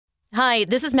Hi,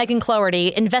 this is Megan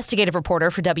Cloherty, investigative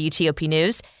reporter for WTOP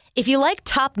News. If you like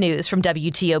top news from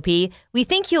WTOP, we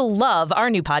think you'll love our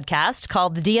new podcast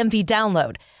called The DMV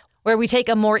Download, where we take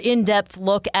a more in-depth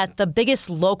look at the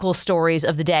biggest local stories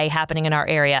of the day happening in our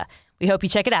area. We hope you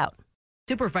check it out.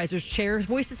 Supervisors Chair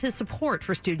voices his support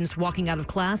for students walking out of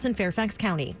class in Fairfax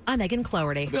County. I'm Megan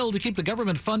Cloherty. Bill to keep the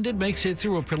government funded makes it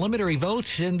through a preliminary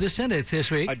vote in the Senate this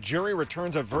week. A jury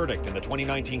returns a verdict in the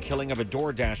 2019 killing of a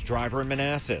DoorDash driver in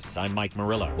Manassas. I'm Mike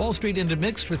Murillo. Wall Street into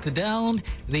mixed with the Dow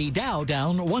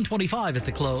down 125 at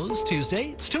the close.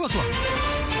 Tuesday, it's 2 o'clock.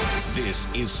 This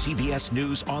is CBS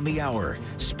News on the Hour,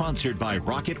 sponsored by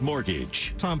Rocket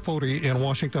Mortgage. Tom Foti in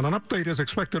Washington. An update is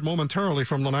expected momentarily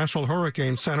from the National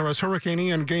Hurricane Center as Hurricane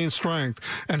Ian gains strength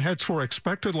and heads for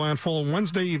expected landfall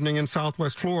Wednesday evening in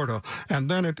southwest Florida. And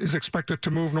then it is expected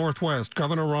to move northwest.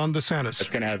 Governor Ron DeSantis. It's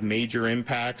going to have major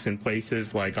impacts in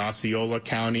places like Osceola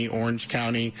County, Orange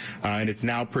County, and it's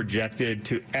now projected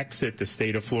to exit the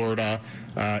state of Florida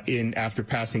after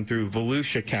passing through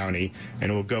Volusia County,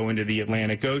 and it will go into the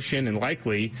Atlantic Ocean and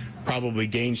likely probably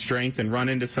gain strength and run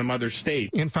into some other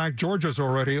state. In fact, Georgia's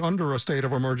already under a state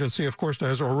of emergency. Of course,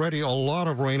 there's already a lot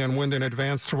of rain and wind in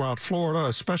advance throughout Florida,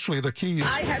 especially the Keys.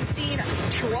 I have seen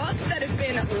trucks that have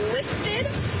been lifted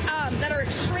that are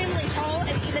extremely tall,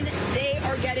 and even they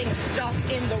are getting stuck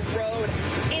in the road.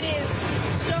 It is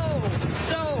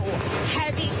so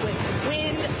heavy with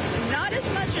wind, not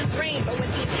as much as rain, but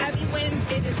with these heavy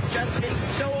winds, it has just been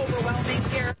so overwhelming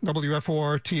here.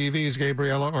 WFOR TV's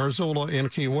Gabriela Arzola in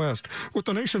Key West. With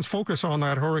the nation's focus on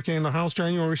that hurricane, the House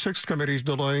January 6th committee is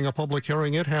delaying a public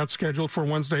hearing it had scheduled for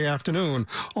Wednesday afternoon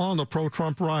on the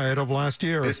pro-Trump riot of last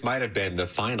year. This might have been the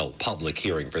final public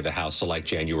hearing for the House Select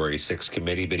January 6th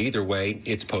committee, but either way,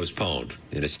 it's postponed.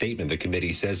 In a statement, the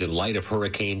committee says in light of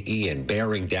Hurricane Ian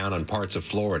bearing down on parts of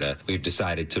Florida, we've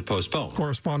decided to postpone.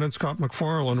 Correspondent Scott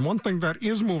McFarland. One thing that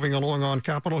is moving along on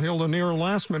Capitol Hill, the near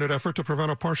last-minute effort to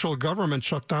prevent a partial government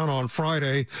shutdown on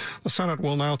Friday. The Senate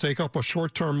will now take up a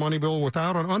short-term money bill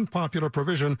without an unpopular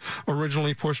provision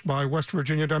originally pushed by West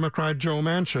Virginia Democrat Joe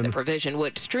Manchin. The provision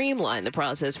would streamline the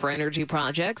process for energy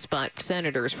projects, but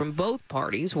senators from both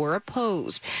parties were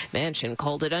opposed. Manchin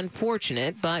called it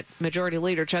unfortunate, but Majority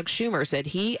Leader Chuck Schumer said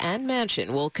he and Manchin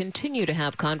will continue to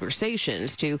have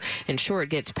conversations to ensure it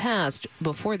gets passed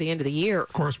before the end of the year.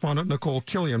 Correspondent Nicole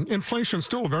Killian. Inflation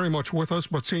still very much with us,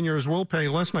 but seniors will pay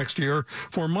less next year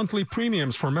for monthly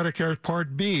premiums for Medicare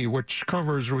Part B, which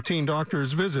covers routine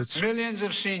doctor's visits. Millions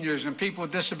of seniors and people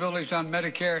with disabilities on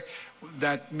Medicare,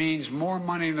 that means more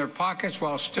money in their pockets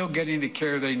while still getting the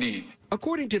care they need.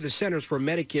 According to the Centers for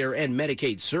Medicare and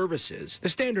Medicaid Services, the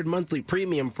standard monthly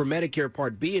premium for Medicare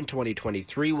Part B in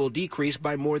 2023 will decrease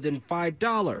by more than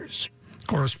 $5.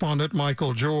 Correspondent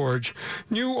Michael George.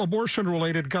 New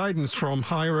abortion-related guidance from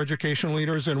higher education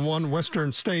leaders in one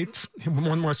Western state.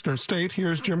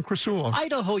 Here's Jim Krasula.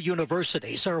 Idaho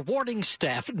universities are warning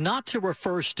staff not to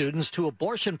refer students to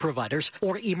abortion providers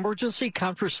or emergency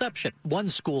contraception. One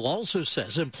school also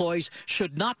says employees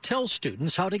should not tell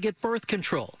students how to get birth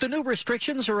control. The new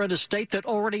restrictions are in a state that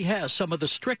already has some of the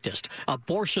strictest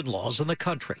abortion laws in the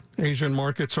country. Asian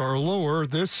markets are lower.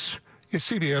 This is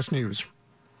CBS News.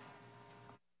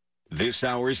 This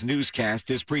hour's newscast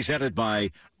is presented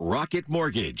by Rocket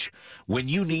Mortgage. When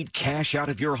you need cash out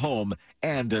of your home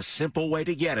and a simple way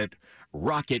to get it,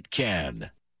 Rocket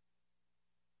can.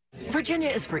 Virginia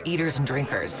is for eaters and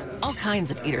drinkers, all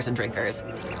kinds of eaters and drinkers.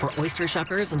 For oyster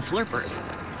shuckers and slurpers.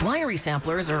 Winery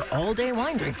samplers are all-day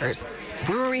wine drinkers.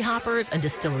 Brewery hoppers and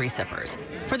distillery sippers.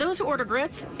 For those who order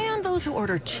grits and those who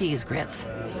order cheese grits.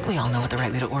 We all know what the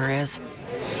right way to order is.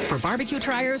 For barbecue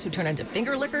triers who turn into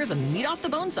finger lickers and meat off the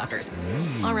bone suckers.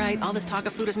 All right, all this talk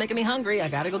of food is making me hungry. I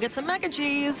gotta go get some mac and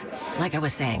cheese. Like I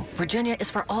was saying, Virginia is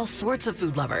for all sorts of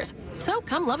food lovers. So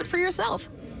come love it for yourself.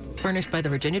 Furnished by the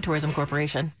Virginia Tourism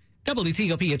Corporation.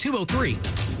 WTOP at 2:03.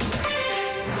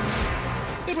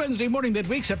 Good Wednesday morning,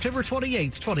 midweek, September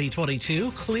 28th,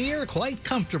 2022. Clear, quite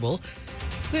comfortable.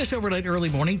 This overnight early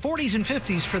morning, 40s and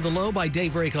 50s for the low by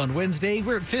daybreak on Wednesday.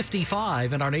 We're at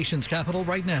 55 in our nation's capital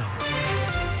right now.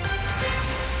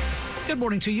 Good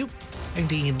morning to you. I'm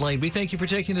Dean Lane. We thank you for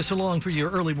taking us along for your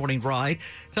early morning ride.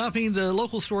 Topping the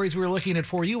local stories we're looking at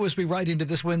for you as we ride into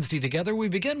this Wednesday together. We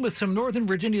begin with some Northern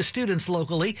Virginia students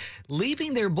locally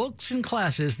leaving their books and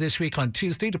classes this week on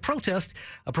Tuesday to protest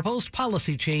a proposed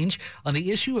policy change on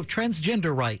the issue of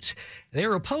transgender rights.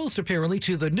 They're opposed, apparently,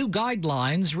 to the new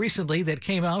guidelines recently that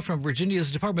came out from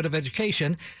Virginia's Department of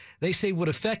Education. They say would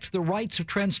affect the rights of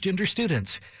transgender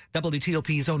students.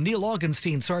 WTOP's O'Neill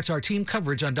Augenstein starts our team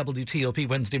coverage on WTOP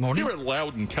Wednesday morning. Here at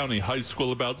Loudoun County High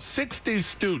School, about 60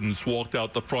 students walked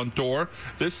out the front door.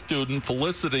 This student,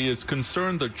 Felicity, is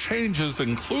concerned the changes,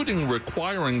 including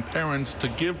requiring parents to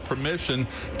give permission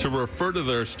to refer to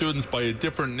their students by a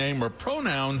different name or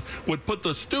pronoun, would put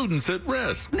the students at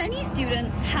risk. Many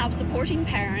students have supporting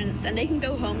parents and they can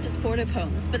go home to supportive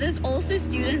homes, but there's also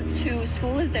students who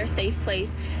school is their safe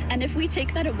place, and if we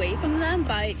take that away from them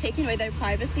by taking away their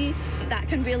privacy, that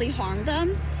can really harm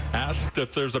them. Asked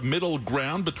if there's a middle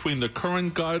ground between the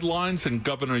current guidelines and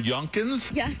Governor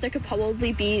Youngkin's. Yes, there could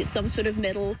probably be some sort of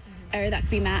middle area that could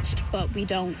be matched, but we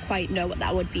don't quite know what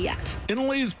that would be yet. In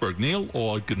Leesburg, Neil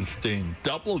Augenstein,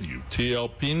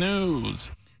 WTOP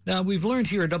News. Now, we've learned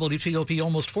here at WTOP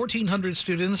almost 1,400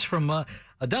 students from a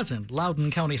dozen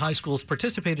Loudoun County high schools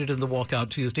participated in the walkout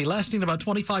Tuesday, lasting about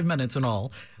 25 minutes in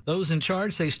all. Those in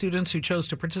charge say students who chose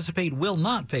to participate will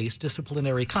not face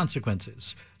disciplinary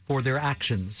consequences for their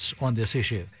actions on this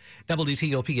issue.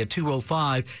 WTOP at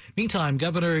 2:05. Meantime,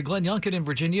 Governor Glenn Youngkin in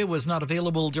Virginia was not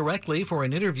available directly for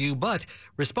an interview, but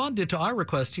responded to our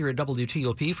request here at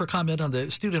WTOP for comment on the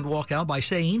student walkout by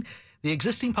saying the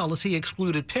existing policy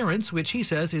excluded parents, which he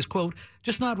says is, quote,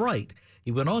 just not right.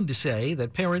 He went on to say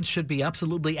that parents should be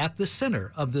absolutely at the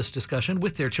center of this discussion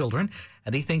with their children,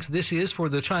 and he thinks this is for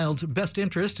the child's best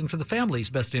interest and for the family's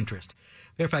best interest.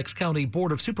 Fairfax County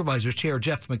Board of Supervisors Chair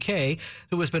Jeff McKay,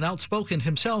 who has been outspoken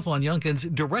himself on Youngkin's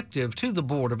directive to the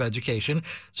Board of Education,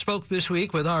 spoke this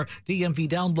week with our DMV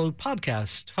Download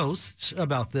podcast hosts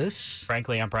about this.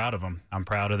 Frankly, I'm proud of them. I'm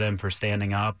proud of them for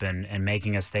standing up and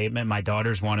making a statement. My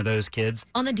daughter's one of those kids.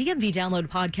 On the DMV Download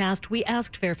podcast, we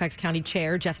asked Fairfax County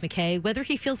Chair Jeff McKay whether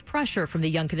he feels pressure from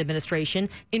the Youngkin administration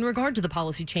in regard to the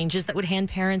policy changes that would hand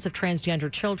parents of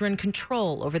transgender children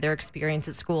control over their experience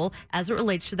at school as it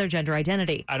relates to their gender identity.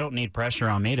 I don't need pressure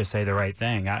on me to say the right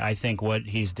thing. I think what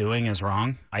he's doing is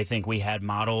wrong. I think we had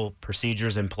model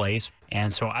procedures in place.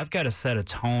 And so I've got to set a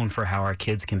tone for how our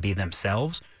kids can be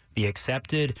themselves, be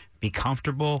accepted, be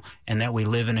comfortable, and that we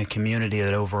live in a community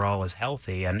that overall is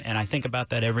healthy. And I think about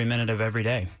that every minute of every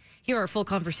day. Hear our full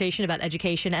conversation about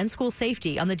education and school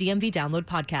safety on the DMV Download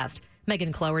podcast.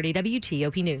 Megan Cloherty,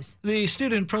 WTOP News. The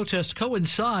student protests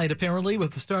coincide, apparently,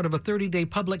 with the start of a 30-day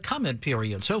public comment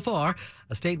period. So far,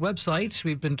 a state website,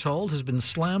 we've been told, has been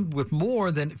slammed with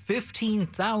more than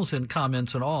 15,000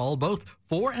 comments in all, both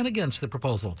for and against the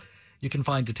proposal. You can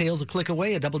find details a click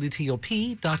away at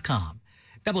WTOP.com.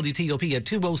 WTOP at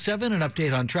 2:07, an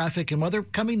update on traffic and weather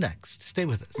coming next. Stay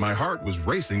with us. My heart was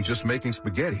racing just making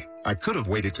spaghetti. I could have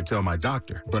waited to tell my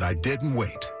doctor, but I didn't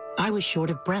wait. I was short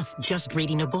of breath just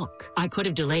reading a book. I could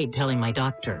have delayed telling my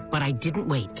doctor, but I didn't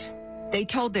wait. They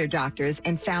told their doctors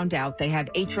and found out they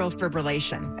have atrial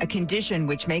fibrillation, a condition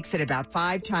which makes it about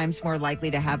 5 times more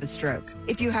likely to have a stroke.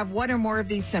 If you have one or more of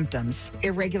these symptoms,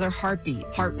 irregular heartbeat,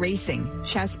 heart racing,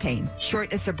 chest pain,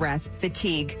 shortness of breath,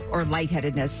 fatigue, or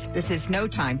lightheadedness, this is no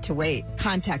time to wait.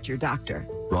 Contact your doctor.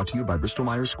 Brought to you by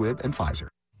Bristol-Myers Squibb and Pfizer.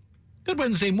 Good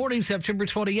Wednesday morning, September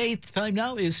 28th. Time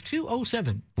now is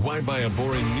 2:07. Why buy a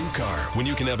boring new car when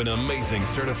you can have an amazing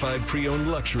certified pre-owned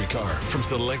luxury car from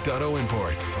Select Auto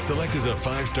Imports? Select is a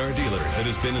 5-star dealer that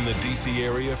has been in the D.C.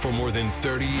 area for more than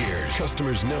 30 years.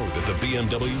 Customers know that the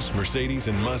BMWs, Mercedes,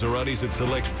 and Maseratis at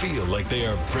Select feel like they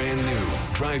are brand new.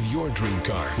 Drive your dream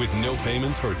car with no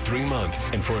payments for 3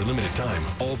 months. And for a limited time,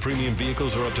 all premium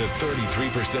vehicles are up to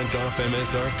 33% off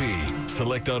MSRP.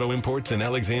 Select Auto Imports in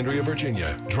Alexandria,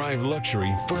 Virginia. Drive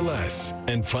luxury for less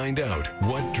and find out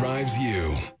what drives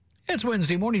you. It's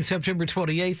Wednesday morning, September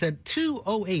 28th at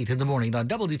 2:08 in the morning on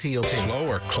WTOP. Slow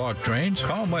or clogged drains?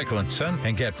 Call Michael & Son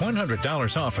and get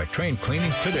 $100 off at drain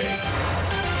cleaning today.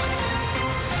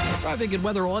 Traffic and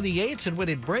weather on the 8s and when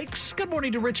it breaks. Good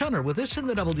morning to Rich Hunter with us in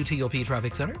the WTOP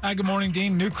Traffic Center. Hi, good morning,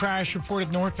 Dean. New crash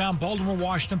reported northbound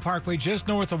Baltimore-Washington Parkway just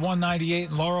north of 198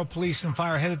 and Laurel. Police and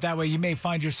fire headed that way. You may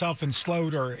find yourself in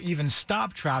slowed or even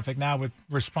stopped traffic now with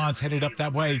response headed up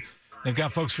that way. They've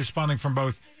got folks responding from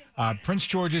both Prince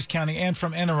George's County and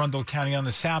from Anne Arundel County on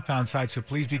the southbound side, so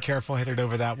please be careful headed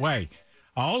over that way.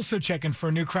 Also checking for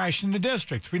a new crash in the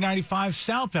district, 395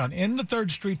 southbound in the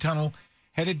 3rd Street Tunnel,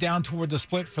 headed down toward the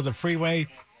split for the freeway,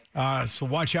 so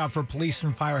watch out for police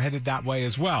and fire headed that way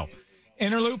as well.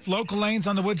 Interloop, local lanes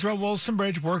on the Woodrow-Wilson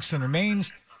Bridge, works and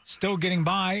remains, still getting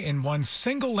by in one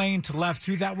single lane to the left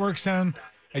through that work zone.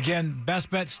 Again, best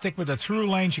bet, stick with the through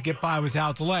lane, should get by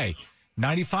without delay.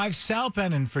 95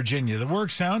 southbound in Virginia, the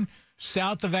work zone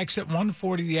south of exit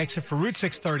 140, the exit for Route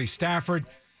 630 Stafford.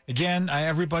 Again,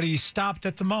 everybody stopped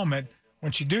at the moment.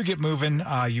 Once you do get moving,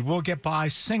 you will get by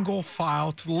single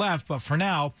file to the left. But for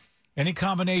now, any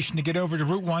combination to get over to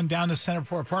Route 1 down to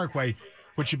Centerport Parkway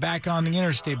puts you back on the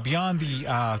interstate beyond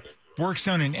the work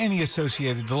zone, and any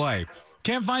associated delay.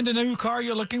 Can't find a new car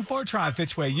you're looking for? Try a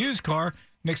Fitzway used car.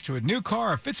 Next to a new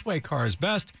car, a Fitzway car is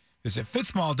best. Visit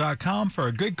fitzmall.com for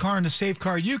a good car and a safe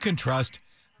car you can trust.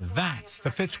 That's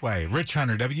the Fitzway. Rich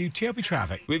Hunter, WTOP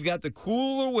Traffic. We've got the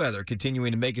cooler weather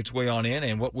continuing to make its way on in,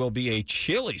 and what will be a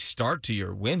chilly start to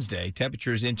your Wednesday.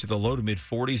 Temperatures into the low to mid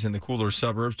 40s in the cooler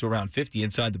suburbs to around 50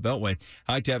 inside the Beltway.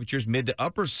 High temperatures mid to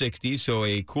upper 60s, so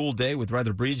a cool day with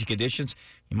rather breezy conditions.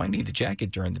 You might need the jacket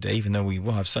during the day, even though we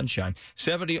will have sunshine.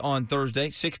 70 on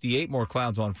Thursday, 68 more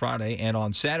clouds on Friday, and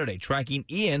on Saturday, tracking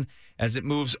Ian as it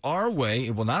moves our way.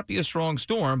 It will not be a strong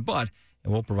storm, but it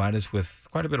will provide us with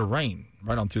quite a bit of rain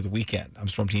right on through the weekend. I'm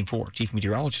Storm Team 4, Chief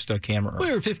Meteorologist Doug Kammerer.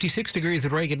 We're 56 degrees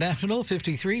at Reagan National,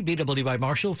 53 BW by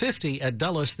Marshall, 50 at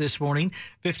Dulles this morning,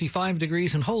 55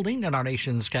 degrees in Holding in our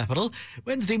nation's capital.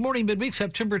 Wednesday morning, midweek,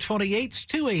 September 28th,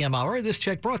 2 a.m. hour. This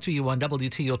check brought to you on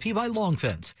WTOP by Long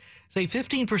Fence. Save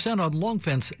 15% on Long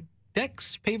Fence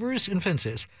decks, pavers, and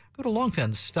fences. Go to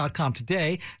longfence.com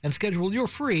today and schedule your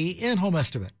free in-home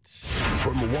estimate.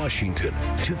 From Washington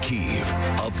to Kyiv,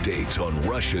 updates on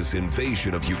Russia's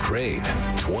invasion of Ukraine.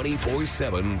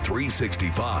 24/7,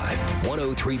 365,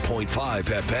 103.5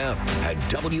 FM at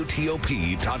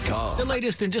WTOP.com. The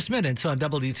latest in just minutes on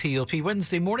WTOP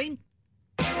Wednesday morning.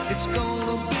 It's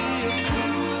gonna be a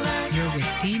cool night. You're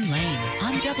with Dean Lane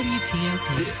on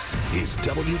WTOP. This is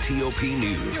WTOP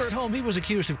News. Here at home, he was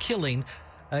accused of killing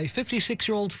a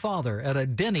 56-year-old father at a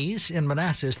Denny's in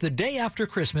Manassas the day after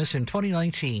Christmas in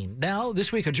 2019. Now,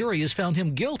 this week, a jury has found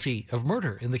him guilty of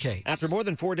murder in the case. After more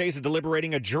than 4 days of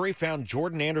deliberating, a jury found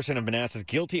Jordan Anderson of Manassas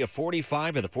guilty of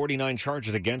 45 of the 49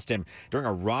 charges against him during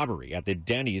a robbery at the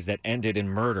Denny's that ended in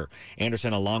murder.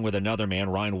 Anderson, along with another man,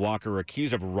 Ryan Walker,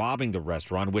 accused of robbing the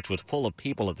restaurant, which was full of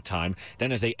people at the time.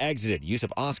 Then as they exited,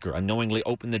 Yusuf Oscar unknowingly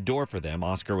opened the door for them.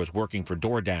 Oscar was working for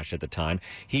DoorDash at the time.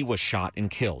 He was shot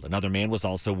and killed. Another man was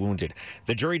also wounded.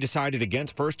 The jury decided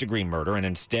against first-degree murder and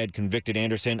instead convicted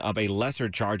Anderson of a lesser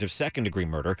charge of second-degree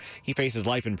murder. He faces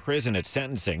life in prison at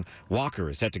sentencing. Walker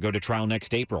is set to go to trial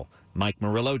next April. Mike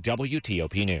Murillo,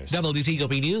 WTOP News.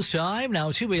 WTOP News time,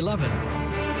 now 2:11.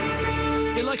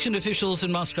 Election officials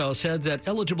in Moscow said that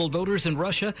eligible voters in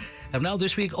Russia have now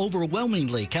this week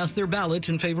overwhelmingly cast their ballots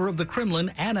in favor of the Kremlin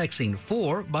annexing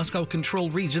 4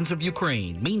 Moscow-controlled regions of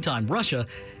Ukraine. Meantime, Russia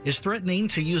is threatening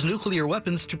to use nuclear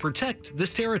weapons to protect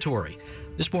this territory.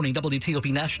 This morning,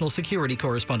 WTOP national security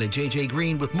correspondent J.J.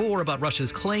 Green with more about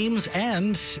Russia's claims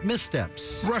and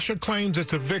missteps. Russia claims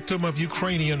it's a victim of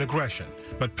Ukrainian aggression,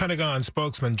 but Pentagon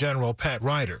spokesman General Pat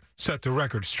Ryder set the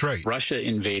record straight. Russia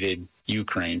invaded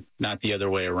Ukraine, not the other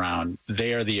way around.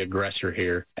 They are the aggressor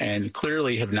here and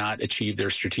clearly have not achieved their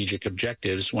strategic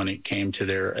objectives when it came to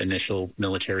their initial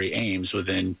military aims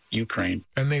within Ukraine.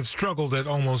 And they've struggled at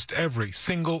almost every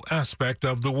single aspect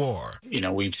of the war. You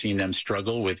know, we've seen them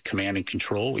struggle with command and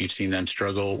control. We've seen them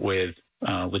struggle with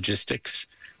logistics.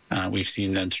 We've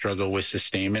seen them struggle with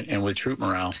sustainment and with troop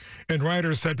morale. And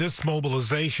Ryder said this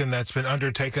mobilization that's been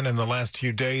undertaken in the last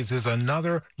few days is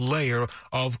another layer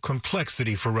of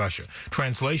complexity for Russia.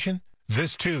 Translation?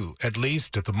 This, too, at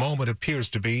least at the moment, appears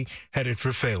to be headed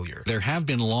for failure. There have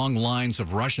been long lines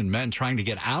of Russian men trying to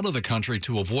get out of the country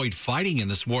to avoid fighting in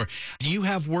this war. Do you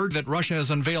have word that Russia has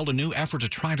unveiled a new effort to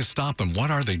try to stop them? What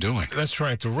are they doing? That's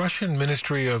right. The Russian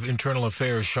Ministry of Internal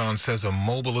Affairs, Sean, says a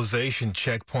mobilization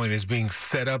checkpoint is being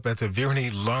set up at the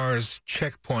Verny Lars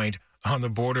checkpoint on the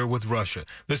border with Russia.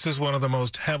 This is one of the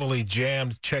most heavily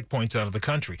jammed checkpoints out of the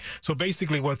country. So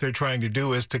basically what they're trying to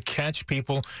do is to catch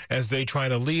people as they try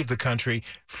to leave the country,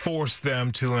 force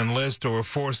them to enlist or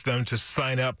force them to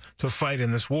sign up to fight in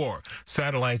this war.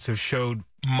 Satellites have showed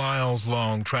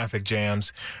miles-long traffic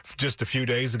jams just a few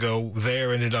days ago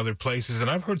there and in other places. And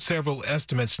I've heard several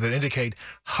estimates that indicate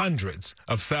hundreds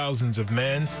of thousands of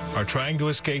men are trying to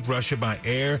escape Russia by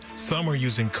air. Some are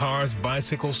using cars,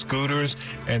 bicycles, scooters,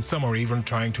 and some are even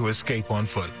trying to escape on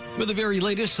foot. With the very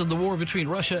latest of the war between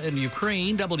Russia and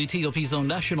Ukraine, WTOP's own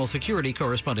national security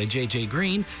correspondent J.J.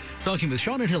 Green talking with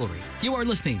Sean and Hillary. You are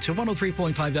listening to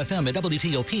 103.5 FM at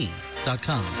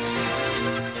WTOP.com.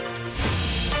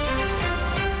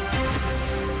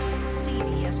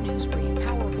 News brief.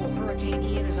 Powerful Hurricane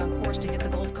Ian is on course to hit the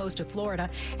Gulf Coast of Florida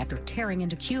after tearing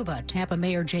into Cuba. Tampa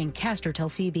Mayor Jane Castor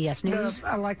tells CBS News.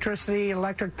 The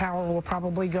electric power will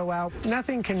probably go out.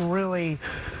 Nothing can really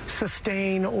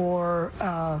sustain or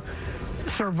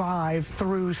survive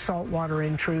through saltwater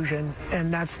intrusion,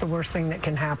 and that's the worst thing that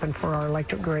can happen for our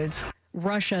electric grids.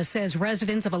 Russia says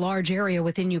residents of a large area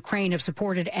within Ukraine have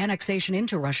supported annexation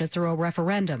into Russia through a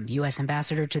referendum. U.S.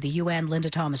 Ambassador to the UN, Linda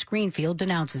Thomas-Greenfield,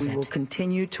 denounces it. We will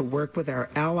continue to work with our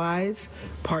allies,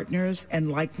 partners, and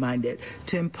like-minded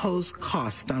to impose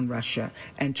costs on Russia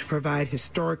and to provide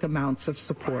historic amounts of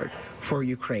support for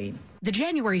Ukraine. The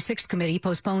January 6th committee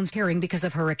postpones hearing because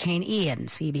of Hurricane Ian.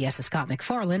 CBS's Scott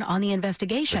McFarlane on the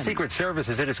investigation. The Secret Service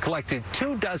says it has collected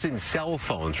 24 cell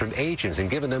phones from agents and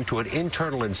given them to an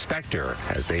internal inspector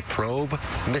as they probe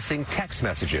missing text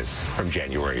messages from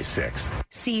January 6th.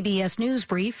 CBS News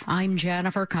Brief, I'm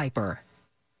Jennifer Kuiper.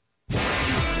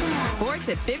 Sports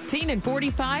at 15 and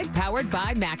 45, powered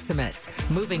by Maximus.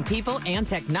 Moving people and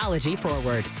technology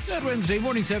forward. Good Wednesday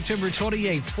morning, September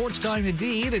 28th. Sports time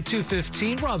indeed at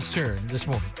 2:15. Rob's turn this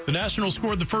morning. The Nationals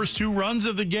scored the first 2 runs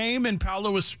of the game, and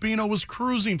Paolo Espino was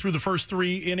cruising through the first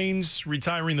 3 innings,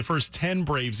 retiring the first 10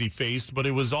 Braves he faced. But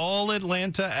it was all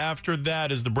Atlanta after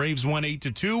that as the Braves won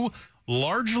 8-2.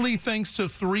 Largely thanks to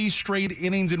 3 straight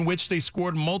innings in which they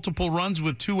scored multiple runs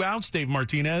with 2 outs, Dave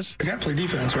Martinez. You got to play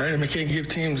defense, right? I mean, you can't give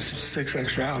teams 6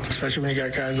 extra outs, especially when you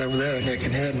got guys over there that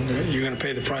can hit, and you're going to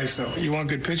pay the price. So you want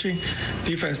good pitching?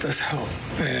 Defense does help,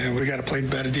 and we got to play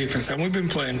better defense. And we've been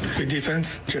playing good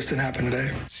defense, just didn't happen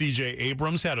today. C.J.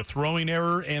 Abrams had a throwing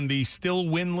error, and the still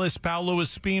winless Paolo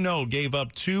Espino gave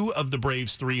up 2 of the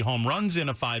Braves' 3 home runs in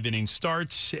a 5-inning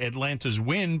start. Atlanta's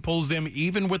win pulls them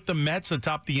even with the Mets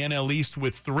atop the NL East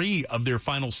with 3 of their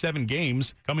final 7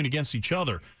 games coming against each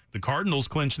other. The Cardinals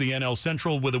clinched the NL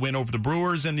Central with a win over the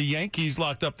Brewers, and the Yankees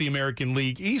locked up the American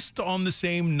League East on the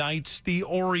same nights. The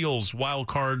Orioles'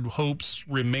 wildcard hopes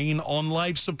remain on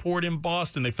life support in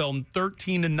Boston. They fell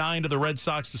 13-9 to the Red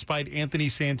Sox despite Anthony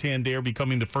Santander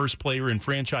becoming the first player in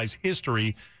franchise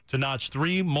history to notch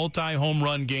 3 multi-home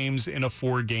run games in a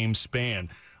 4-game span.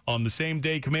 On the same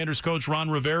day, Commanders coach Ron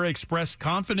Rivera expressed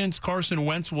confidence Carson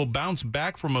Wentz will bounce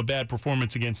back from a bad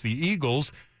performance against the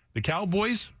Eagles. The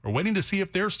Cowboys are waiting to see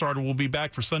if their starter will be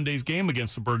back for Sunday's game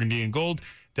against the Burgundy and Gold.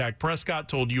 Dak Prescott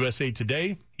told USA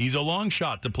Today he's a long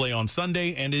shot to play on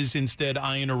Sunday and is instead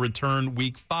eyeing a return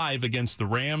Week 5 against the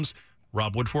Rams.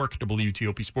 Rob Woodfork,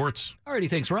 WTOP Sports. Alrighty,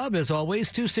 thanks, Rob. As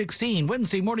always, 2:16,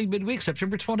 Wednesday morning, midweek,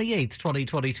 September 28th,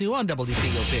 2022 on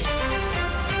WTOP.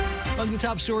 Among the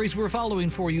top stories we're following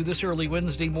for you this early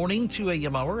Wednesday morning, 2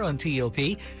 a.m. hour on TOP.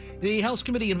 The House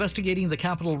Committee investigating the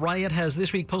Capitol riot has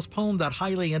this week postponed that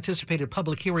highly anticipated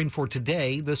public hearing for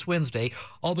today, this Wednesday,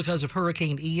 all because of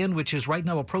Hurricane Ian, which is right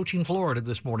now approaching Florida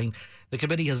this morning. The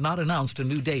committee has not announced a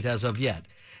new date as of yet.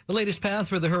 The latest path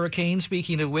for the hurricane,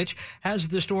 speaking of which, has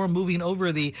the storm moving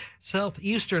over the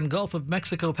southeastern Gulf of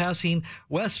Mexico, passing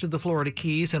west of the Florida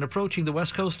Keys and approaching the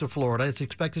west coast of Florida. It's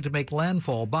expected to make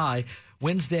landfall by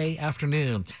Wednesday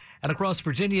afternoon. And across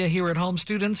Virginia, here at home,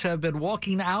 students have been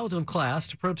walking out of class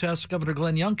to protest Governor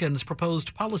Glenn Youngkin's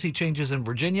proposed policy changes in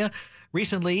Virginia,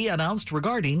 recently announced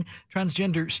regarding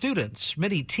transgender students.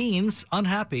 Many teens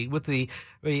unhappy with the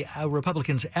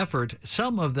Republicans' effort,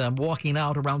 some of them walking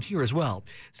out around here as well.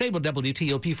 Stay with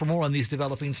WTOP for more on these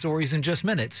developing stories in just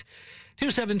minutes.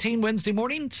 2:17 Wednesday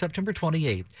morning, September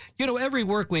 28th. You know, every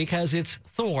work week has its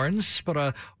thorns, but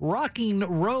a rocking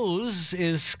rose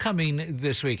is coming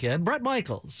this weekend. Bret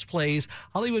Michaels plays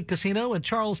Hollywood Casino and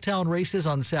Charlestown races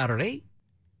on Saturday.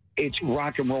 It's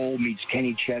rock and roll meets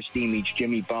Kenny Chesney meets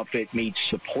Jimmy Buffett meets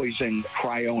the Poison,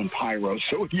 Cryo, and Pyro.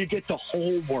 So you get the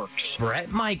whole works.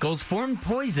 Bret Michaels formed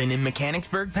Poison in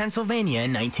Mechanicsburg, Pennsylvania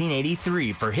in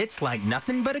 1983 for hits like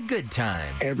Nothing But a Good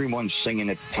Time. Everyone's singing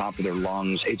at the top of their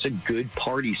lungs. It's a good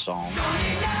party song.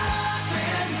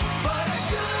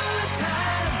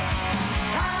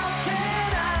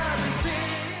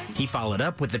 He followed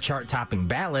up with the chart-topping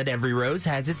ballad, Every Rose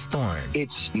Has Its Thorn.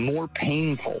 It's more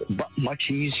painful, but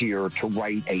much easier to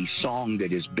write a song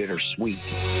that is bittersweet.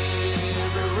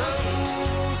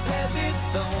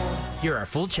 Hear our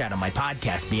full chat on my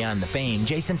podcast, Beyond the Fame.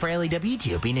 Jason Fraley,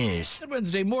 WTOP News. Good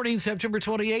Wednesday morning, September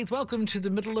 28th. Welcome to the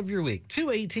middle of your week.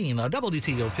 2:18 on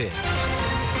WTOP.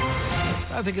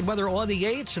 Traffic and weather on the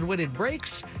 8s and when it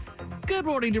breaks. Good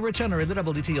morning to Rich Hunter in the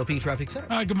WTOP Traffic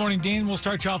Center. Good morning, Dean. We'll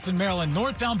start you off in Maryland.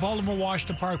 Northbound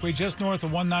Baltimore-Washington Parkway, just north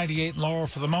of 198 in Laurel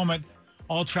for the moment.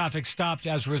 All traffic stopped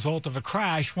as a result of a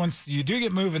crash. Once you do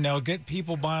get moving, they'll get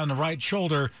people by on the right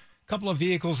shoulder. A couple of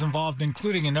vehicles involved,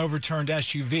 including an overturned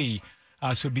SUV.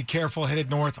 So be careful headed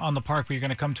north on the parkway. You're going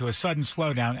to come to a sudden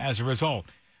slowdown as a result.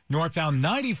 Northbound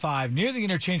 95 near the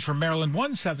interchange from Maryland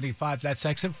 175. That's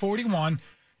exit 41.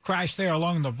 Crash there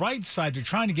along the right side. They're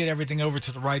trying to get everything over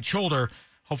to the right shoulder.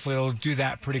 Hopefully they'll do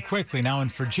that pretty quickly. Now in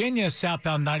Virginia,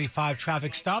 southbound 95,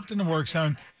 traffic stopped in the work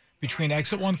zone between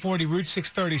exit 140, Route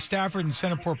 630, Stafford, and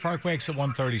Centerport Parkway, exit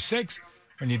 136.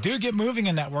 When you do get moving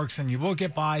in that work zone, you will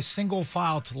get by single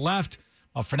file to the left.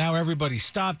 For now, everybody's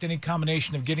stopped. Any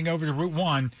combination of getting over to Route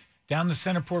 1 down the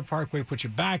Centerport Parkway puts you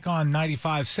back on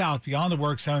 95 South beyond the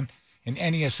work zone and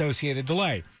any associated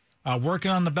delay.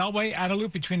 Working on the Beltway, add a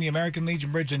loop between the American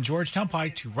Legion Bridge and Georgetown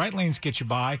Pike. 2 right lanes get you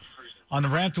by. On the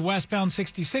ramp to westbound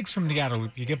 66 from the outer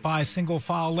loop, you get by single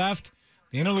file left.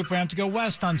 The inner loop ramp to go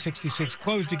west on 66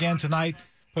 closed again tonight.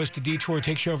 Post to detour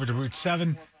takes you over to Route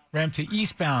 7. Ramp to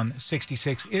eastbound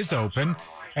 66 is open.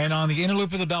 And on the inner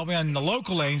loop of the Beltway on the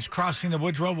local lanes, crossing the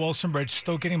Woodrow Wilson Bridge,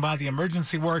 still getting by the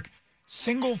emergency work.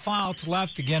 Single file to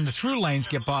left. Again, the through lanes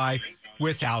get by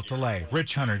without delay.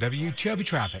 Rich Hunter, WTOP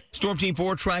Traffic. Storm Team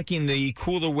 4 tracking the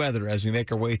cooler weather as we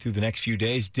make our way through the next few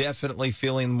days. Definitely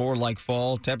feeling more like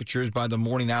fall. Temperatures by the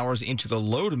morning hours into the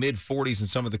low to mid 40s in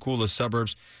some of the coolest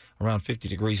suburbs. Around 50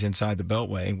 degrees inside the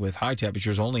Beltway, with high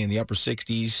temperatures only in the upper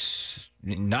 60s,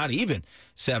 not even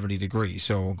 70 degrees.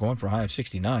 So going for a high of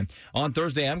 69. On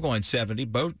Thursday, I'm going 70.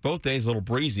 Both days a little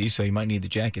breezy, so you might need the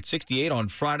jacket. 68 on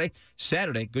Friday.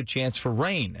 Saturday, good chance for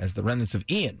rain as the remnants of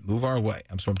Ian move our way.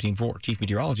 I'm Storm Team 4 Chief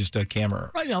Meteorologist Doug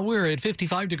Kammerer. Right now, we're at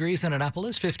 55 degrees in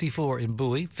Annapolis, 54 in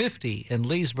Bowie, 50 in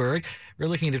Leesburg. We're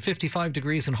looking at 55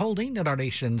 degrees in Holding at our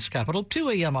nation's capital. 2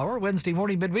 a.m. hour, Wednesday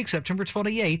morning, midweek, September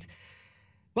 28th.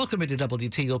 Welcome into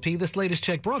WTOP. This latest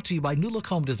check brought to you by New Look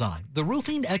Home Design. The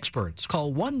roofing experts.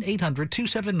 Call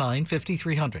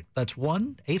 1-800-279-5300. That's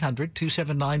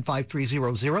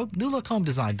 1-800-279-5300.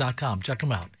 NewLookHomeDesign.com. Check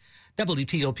them out.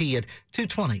 WTOP at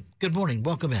 2:20. Good morning.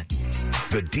 Welcome in.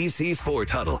 The DC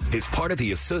Sports Huddle is part of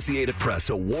the Associated Press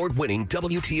award-winning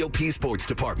WTOP Sports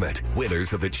Department.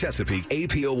 Winners of the Chesapeake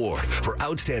AP Award for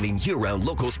outstanding year-round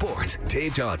local sports.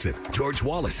 Dave Johnson, George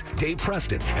Wallace, Dave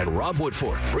Preston, and Rob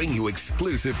Woodford bring you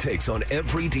exclusive takes on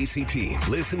every DC team.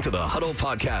 Listen to the Huddle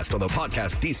podcast on the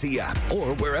Podcast DC app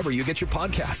or wherever you get your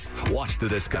podcasts. Watch the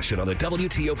discussion on the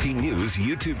WTOP News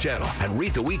YouTube channel and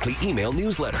read the weekly email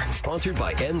newsletter sponsored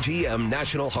by MGM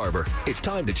National Harbor. It's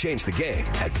time to change the game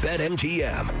at BetMGM.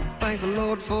 Thank the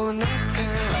Lord for the night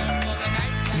time.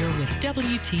 You're with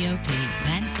WTOP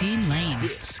and Dean Lane.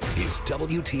 This is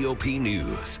WTOP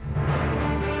News.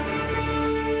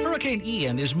 Hurricane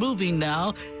Ian is moving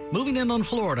in on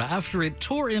Florida after it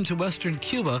tore into western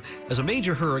Cuba as a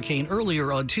major hurricane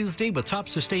earlier on Tuesday with top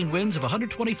sustained winds of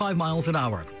 125 miles an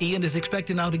hour. Ian is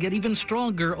expected now to get even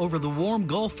stronger over the warm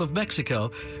Gulf of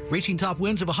Mexico, reaching top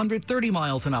winds of 130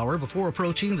 miles an hour before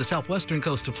approaching the southwestern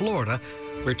coast of Florida,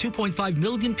 where 2.5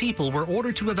 million people were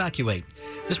ordered to evacuate.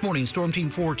 This morning, Storm Team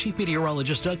 4 Chief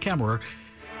Meteorologist Doug Kammerer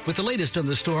with the latest on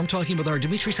the storm, talking with our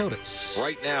Dimitri Sotis.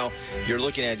 Right now, you're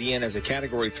looking at Ian as a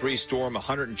Category 3 storm,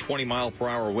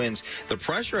 120-mile-per-hour winds. The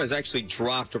pressure has actually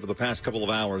dropped over the past couple of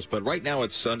hours, but right now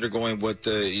it's undergoing what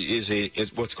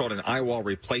is what's called an eye wall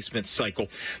replacement cycle.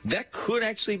 That could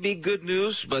actually be good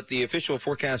news, but the official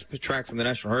forecast track from the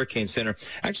National Hurricane Center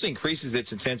actually increases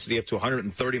its intensity up to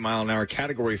 130-mile-an-hour,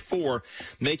 Category 4,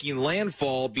 making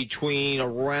landfall between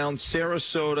around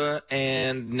Sarasota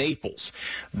and Naples.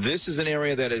 This is an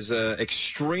area that is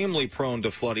extremely prone to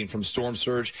flooding from storm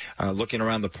surge. Looking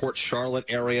around the Port Charlotte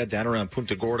area, down around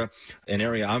Punta Gorda, an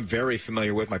area I'm very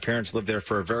familiar with. My parents lived there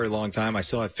for a very long time. I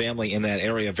still have family in that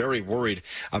area. Very worried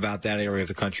about that area of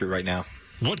the country right now.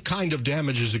 What kind of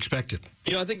damage is expected?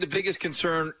 You know, I think the biggest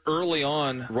concern early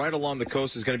on, right along the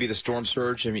coast, is going to be the storm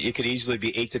surge. I mean, it could easily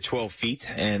be 8 to 12 feet,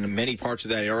 and many parts of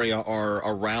that area are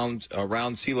around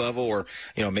sea level, or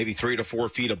maybe 3 to 4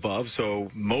 feet above.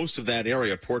 So most of that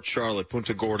area, Port Charlotte,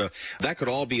 Punta Gorda, that could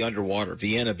all be underwater.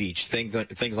 Vienna Beach, things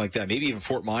like that. Maybe even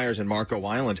Fort Myers and Marco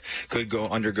Island could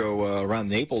undergo around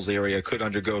Naples area could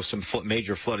undergo some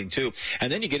major flooding too.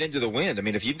 And then you get into the wind. I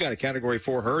mean, if you've got a Category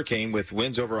 4 hurricane with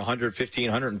winds over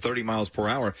 115, 130 miles per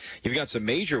hour, you've got some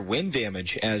major wind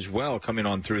damage as well coming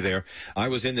on through there. I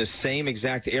was in this same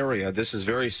exact area. This is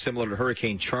very similar to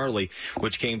Hurricane Charlie,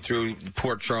 which came through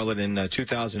Port Charlotte in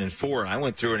 2004. I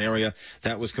went through an area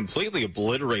that was completely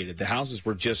obliterated. The houses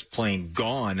were just plain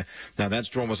gone. Now, that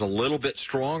storm was a little bit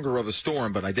stronger of a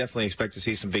storm, but I definitely expect to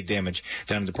see some big damage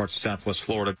down into parts of southwest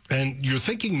Florida. And you're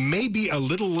thinking maybe a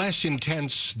little less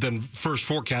intense than first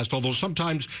forecast, although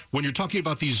sometimes when you're talking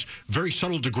about these very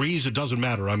subtle degrees, it doesn't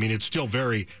matter. I mean, it's still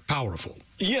very powerful.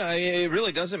 Yeah, it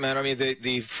really doesn't matter. I mean,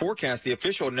 the forecast, the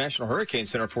official National Hurricane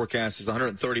Center forecast is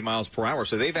 130 miles per hour.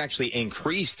 So they've actually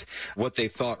increased what they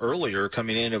thought earlier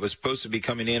coming in. It was supposed to be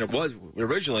coming in. It was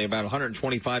originally about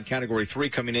 125 Category 3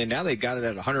 coming in. Now they've got it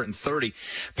at 130.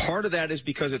 Part of that is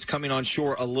because it's coming on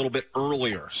shore a little bit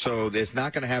earlier. So it's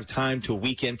not going to have time to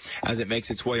weaken as it makes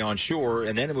its way on shore.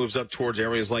 And then it moves up towards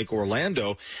areas like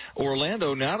Orlando.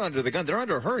 Orlando, not under the gun. They're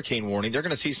under a hurricane warning. They're going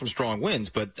to see some strong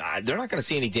winds, but they're not going to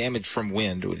see any damage from wind.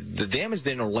 wind. The damage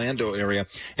in Orlando area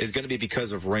is going to be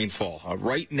because of rainfall.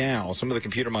 Right now, some of the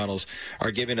computer models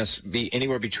are giving us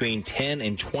anywhere between 10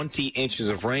 and 20 inches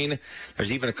of rain.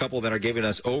 There's even a couple that are giving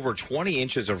us over 20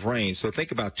 inches of rain. So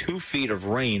think about 2 feet of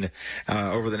rain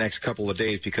over the next couple of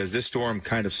days, because this storm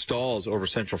kind of stalls over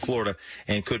central Florida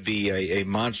and could be a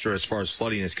monster as far as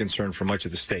flooding is concerned for much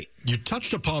of the state. You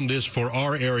touched upon this for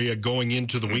our area going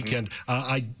into the weekend.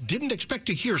 I didn't expect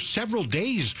to hear several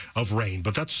days of rain,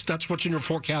 but that's what's in your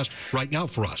forecast right now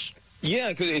for us. Yeah,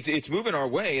 because it's moving our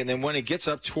way, and then when it gets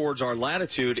up towards our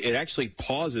latitude, it actually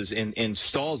pauses and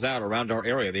stalls out around our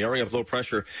area. The area of low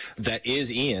pressure that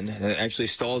is Ian actually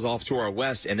stalls off to our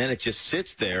west, and then it just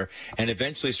sits there and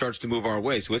eventually starts to move our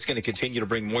way. So it's going to continue to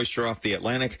bring moisture off the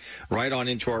Atlantic right on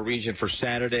into our region for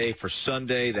Saturday, for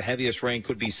Sunday. The heaviest rain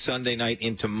could be Sunday night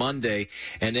into Monday,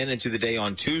 and then into the day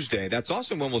on Tuesday. That's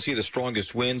also when we'll see the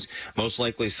strongest winds, most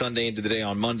likely Sunday into the day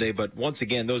on Monday. But once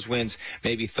again, those winds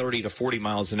may be 30 to 40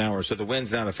 miles an hour. So the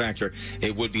wind's not a factor.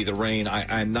 It would be the rain.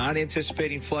 I'm not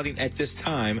anticipating flooding at this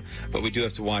time, but we do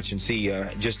have to watch and see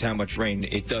just how much rain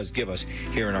it does give us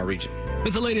here in our region.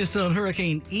 With the latest on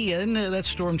Hurricane Ian, that's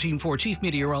Storm Team 4 Chief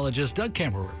Meteorologist Doug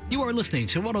Kammerer. You are listening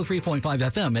to 103.5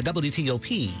 FM at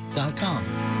WTOP.com.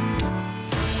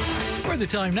 For the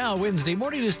time now, Wednesday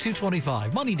morning is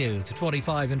 2:25. Money News at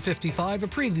 25 and 55. A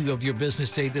preview of your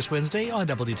business day this Wednesday on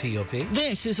WTOP.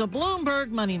 This is a Bloomberg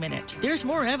Money Minute. There's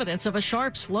more evidence of a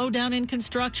sharp slowdown in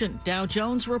construction. Dow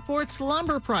Jones reports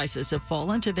lumber prices have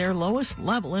fallen to their lowest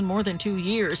level in more than 2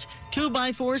 years.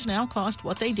 2x4s now cost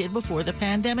what they did before the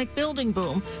pandemic building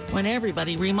boom, when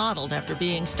everybody remodeled after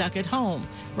being stuck at home.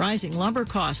 Rising lumber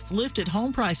costs lifted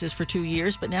home prices for 2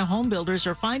 years, but now home builders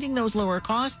are finding those lower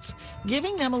costs,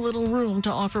 giving them a little room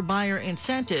to offer buyer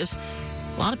incentives.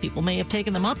 A lot of people may have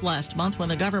taken them up last month when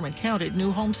the government counted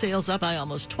new home sales up by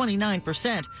almost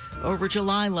 29% over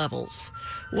July levels.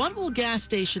 What will gas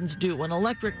stations do when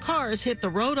electric cars hit the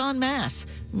road en masse?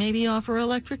 Maybe offer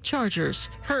electric chargers.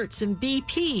 Hertz and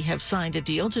BP have signed a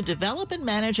deal to develop and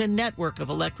manage a network of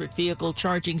electric vehicle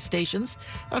charging stations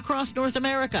across North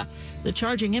America. The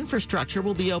charging infrastructure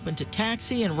will be open to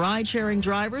taxi and ride-sharing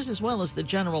drivers as well as the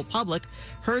general public.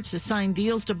 Hertz has signed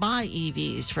deals to buy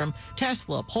EVs from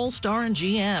Tesla, Polestar, and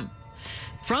GM.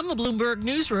 From the Bloomberg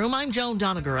Newsroom, I'm Joan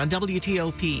Doniger on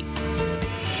WTOP.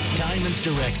 Diamonds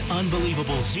Direct's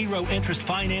unbelievable zero-interest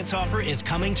finance offer is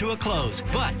coming to a close,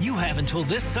 but you have until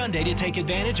this Sunday to take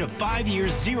advantage of 5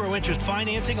 years zero-interest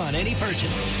financing on any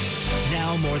purchase.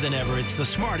 Now more than ever, it's the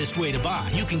smartest way to buy.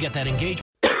 You can get that engagement.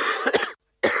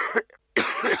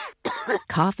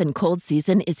 Cough and cold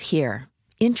season is here.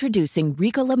 Introducing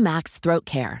Ricola Max Throat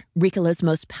Care, Ricola's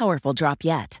most powerful drop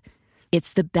yet.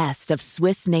 It's the best of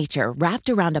Swiss nature wrapped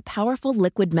around a powerful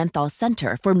liquid menthol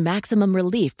center for maximum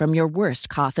relief from your worst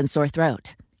cough and sore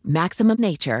throat. Maximum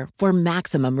nature for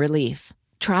maximum relief.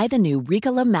 Try the new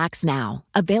Ricola Max now,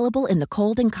 available in the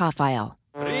cold and cough aisle.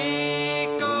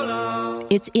 Ricola.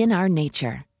 It's in our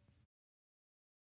nature.